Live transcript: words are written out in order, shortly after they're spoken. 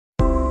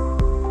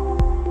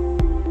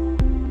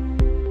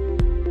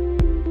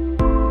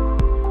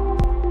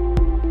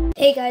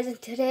Hey guys,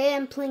 and today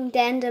I'm playing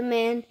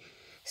Dandaman.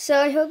 So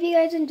I hope you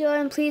guys enjoy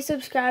and please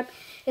subscribe.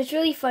 It's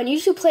really fun.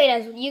 You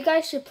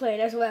guys should play it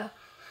as well.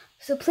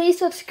 So please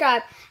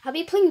subscribe. I'll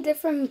be playing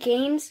different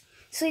games.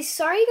 So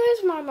sorry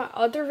guys about my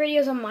other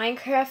videos on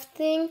Minecraft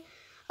thing.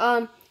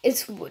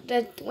 It's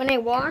that when I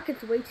walk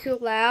it's way too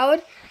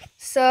loud.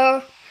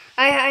 So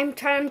I'm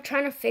trying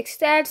to fix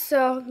that.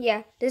 So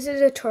yeah, this is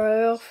a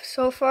tutorial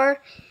so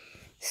far.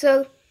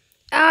 So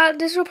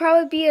this will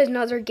probably be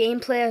another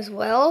gameplay as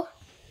well.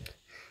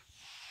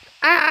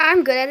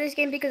 I'm good at this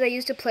game because I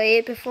used to play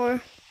it before.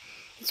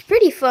 It's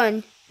pretty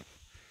fun.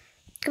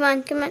 Come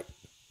on.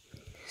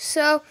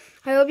 So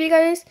I hope you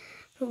guys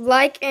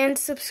like and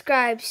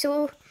subscribe.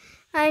 So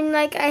I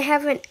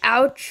have an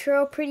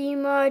outro pretty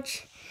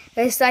much.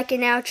 It's like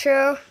an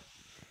outro.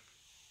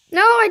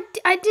 No,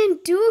 I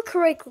didn't do it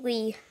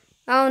correctly.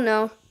 Oh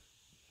no.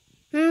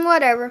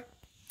 Whatever.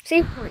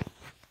 Save point.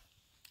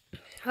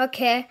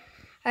 Okay.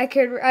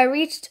 I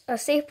reached a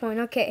save point.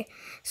 Okay.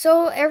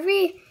 So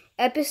every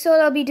episode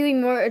I'll be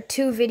doing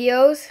two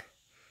videos.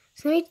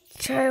 So let me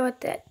try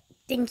what that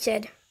thing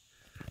said.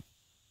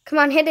 Come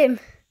on, hit him.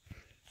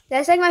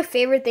 That's like my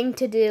favorite thing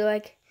to do.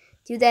 Like,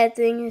 do that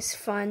thing is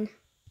fun.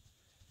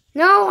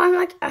 No,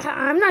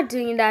 I'm not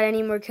doing that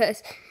anymore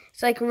because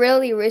it's like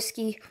really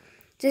risky.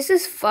 This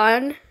is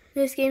fun.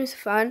 This game's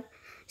fun.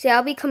 See,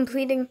 I'll be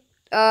completing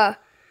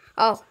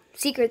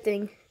secret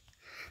thing.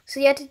 So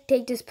you have to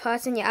take this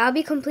pause, and yeah, I'll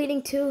be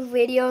completing 2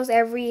 videos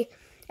every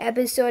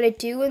episode I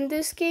do in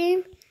this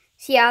game.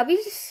 So yeah,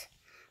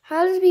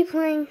 I'll just be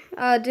playing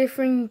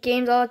different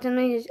games all the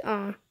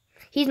time.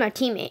 He's my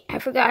teammate. I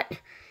forgot.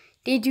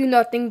 They do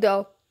nothing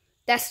though.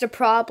 That's the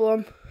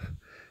problem.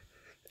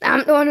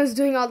 I'm the one who's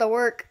doing all the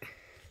work.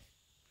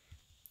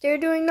 They're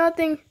doing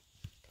nothing.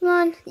 Come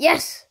on.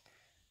 Yes.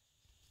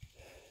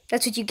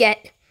 That's what you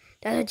get.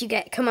 That's what you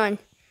get. Come on.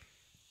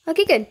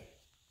 Okay, good.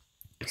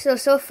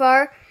 So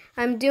far,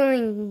 I'm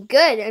doing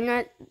good. I'm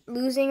not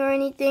losing or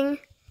anything.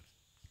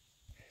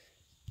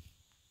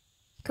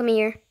 Come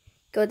here.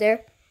 Go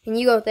there. And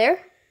you go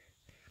there.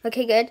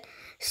 Okay, good.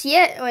 See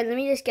it? Wait, let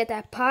me just get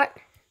that pot.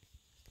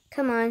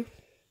 Come on.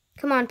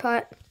 Come on,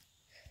 pot.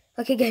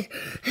 Okay,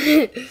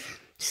 good.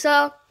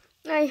 So,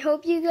 I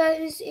hope you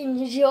guys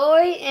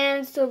enjoy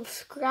and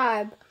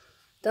subscribe.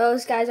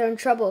 Those guys are in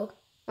trouble.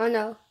 Oh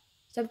no.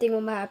 Something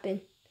will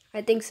happen.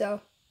 I think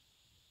so.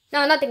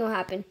 No, nothing will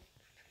happen.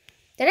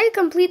 Did I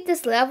complete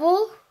this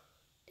level?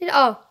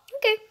 Oh,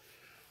 okay.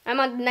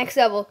 I'm on the next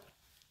level.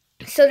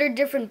 So they're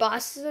different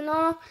bosses and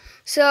all.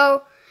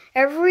 So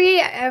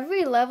every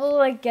level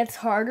like gets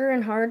harder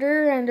and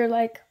harder, and they're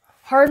like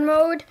hard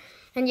mode.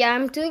 And yeah,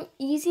 I'm doing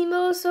easy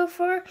mode so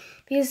far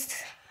because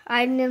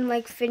I didn't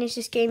like finish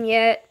this game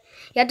yet.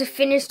 You have to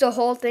finish the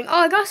whole thing.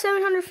 Oh, I got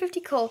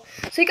 750 coal.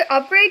 So you can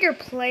upgrade your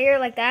player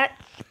like that.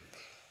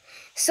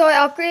 So I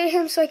upgraded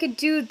him so I could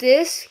do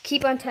this,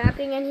 keep on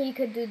tapping, and he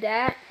could do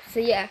that. So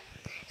yeah.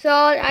 So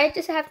I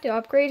just have to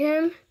upgrade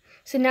him.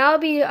 So now I'll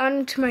be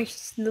on to my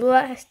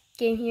last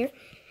game here.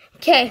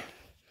 Okay.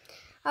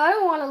 I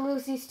don't want to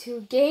lose these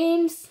 2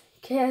 games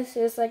because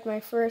it's like my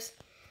first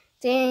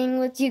thing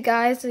with you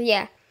guys. So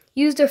yeah.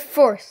 Use the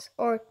force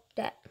or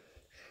that.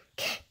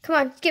 Okay. Come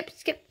on. Skip.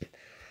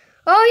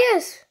 Oh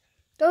yes.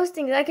 Those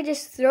things. I could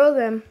just throw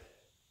them.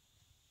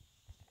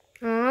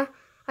 I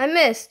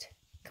missed.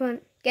 Come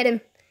on. Get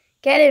him.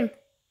 Get him.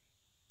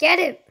 Get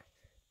him.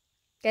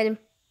 Get him.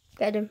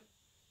 Get him.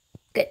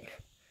 Good.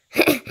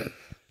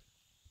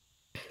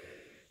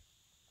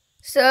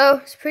 So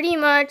it's pretty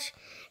much,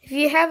 if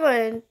you have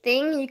a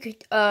thing, you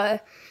could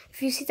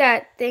if you see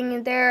that thing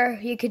in there,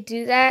 you could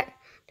do that.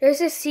 There's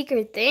a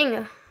secret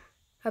thing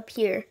up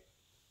here.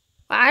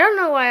 I don't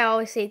know why I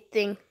always say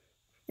thing.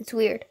 It's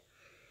weird.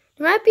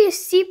 There might be a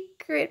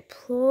secret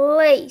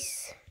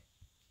place.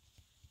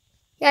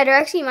 Yeah, there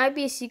actually might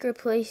be a secret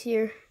place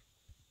here.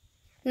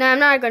 No, I'm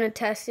not gonna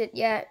test it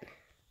yet.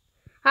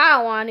 I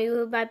don't want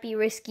to. It might be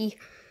risky.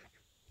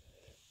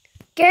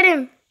 Get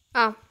him.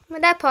 Oh,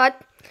 with that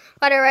pot.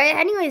 But alright,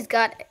 anyways,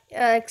 got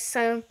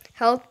some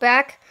health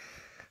back.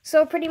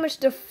 So pretty much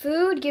the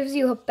food gives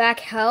you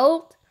back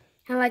health.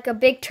 And like a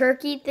big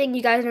turkey thing,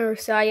 you guys never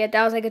saw yet.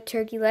 That was like a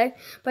turkey leg.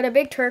 But a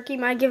big turkey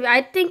might give,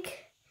 I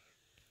think,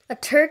 a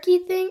turkey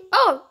thing.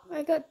 Oh,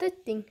 I got this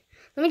thing.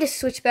 Let me just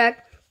switch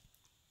back.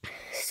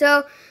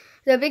 So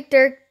the big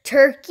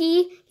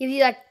turkey gives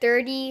you like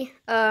 30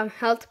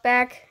 health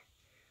back.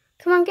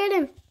 Come on, get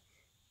him.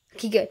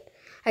 Okay, good.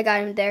 I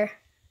got him there.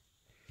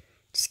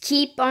 Just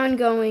keep on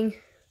going.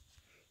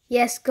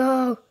 Yes,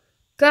 go.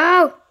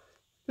 Go!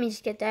 Let me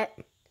just get that.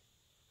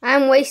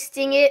 I'm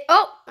wasting it.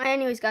 Oh, I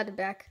anyways got it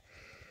back.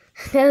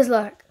 That was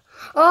luck.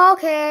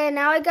 Okay,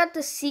 now I got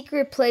the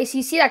secret place.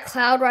 You see that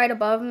cloud right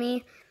above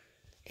me?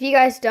 If you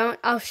guys don't,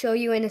 I'll show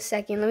you in a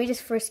second. Let me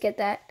just first get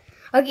that.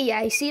 Okay,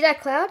 yeah, you see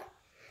that cloud?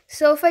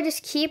 So if I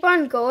just keep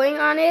on going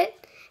on it,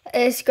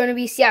 it's going to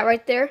be, yeah,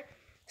 right there.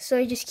 So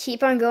you just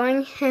keep on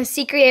going. And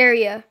secret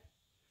area.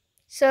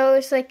 So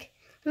it's like,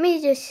 let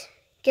me just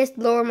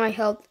lower my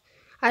health.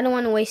 I don't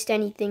want to waste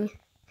anything.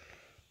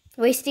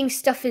 Wasting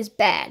stuff is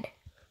bad.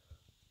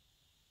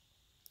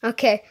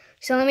 Okay,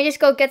 so let me just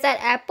go get that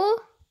apple.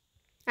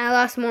 I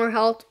lost more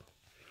health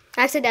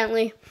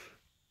accidentally.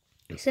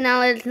 So now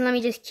let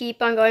me just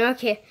keep on going.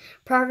 Okay,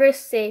 progress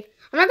saved.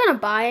 I'm not gonna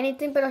buy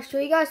anything, but I'll show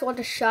you guys what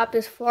the shop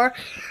is for.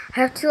 I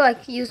have to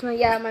like use my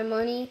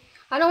money.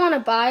 I don't want to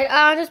buy it.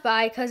 I'll just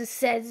buy it because it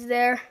says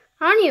there.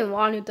 I don't even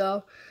want it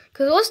though.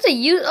 Cause what's the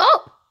use?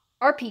 Oh,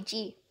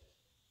 RPG.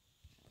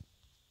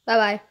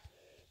 Bye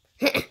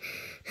bye.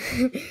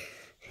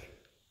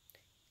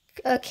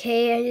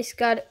 Okay, I just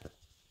got it.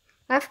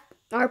 I have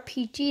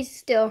RPG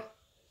still.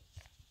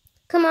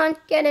 Come on,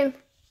 get him.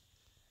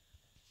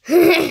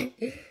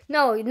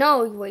 No,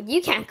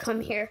 you can't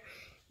come here.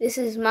 This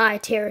is my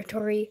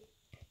territory.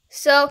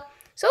 So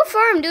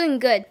far I'm doing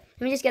good.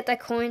 Let me just get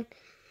that coin.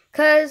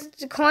 Cause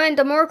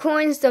the more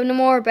coins, the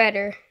more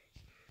better.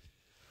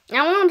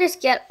 I want to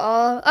just get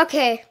all,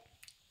 okay.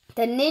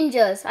 The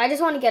ninjas. I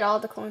just want to get all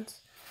the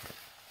coins.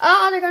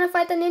 Oh, they're gonna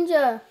fight the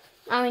ninja.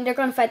 I mean, they're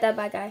gonna fight that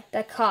bad guy,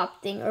 that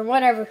cop thing, or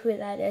whatever who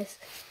that is.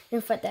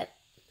 They're gonna fight that.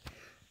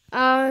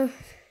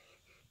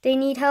 They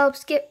need help.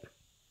 Skip.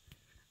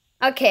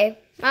 Okay.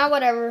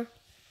 Whatever.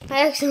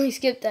 I accidentally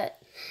skipped that.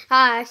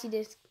 I actually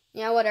did.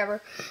 Yeah,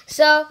 whatever.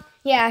 So,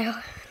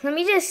 yeah. Let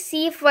me just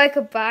see if I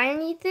could buy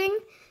anything.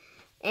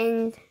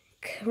 And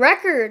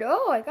record.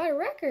 Oh, I got a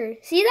record.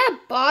 See that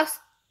boss,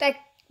 that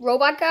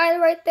robot guy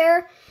right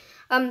there?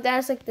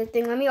 That's like the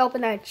thing. Let me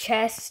open that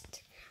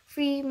chest.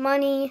 Free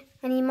money.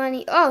 I need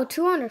money. Oh,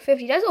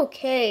 250. That's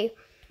okay.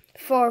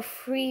 For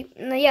free.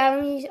 Yeah,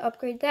 let me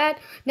upgrade that.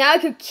 Now I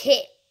could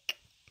kick.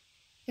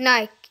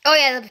 Nice. Oh,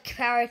 yeah, the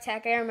power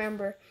attack. I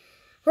remember.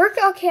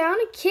 Okay, I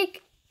want to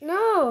kick.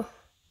 No.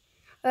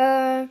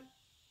 Yeah,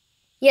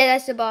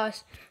 that's the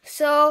boss.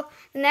 So,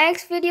 the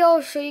next video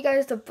will show you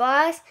guys the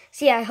boss.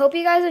 So, yeah, I hope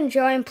you guys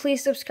enjoy and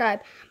please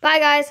subscribe. Bye,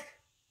 guys.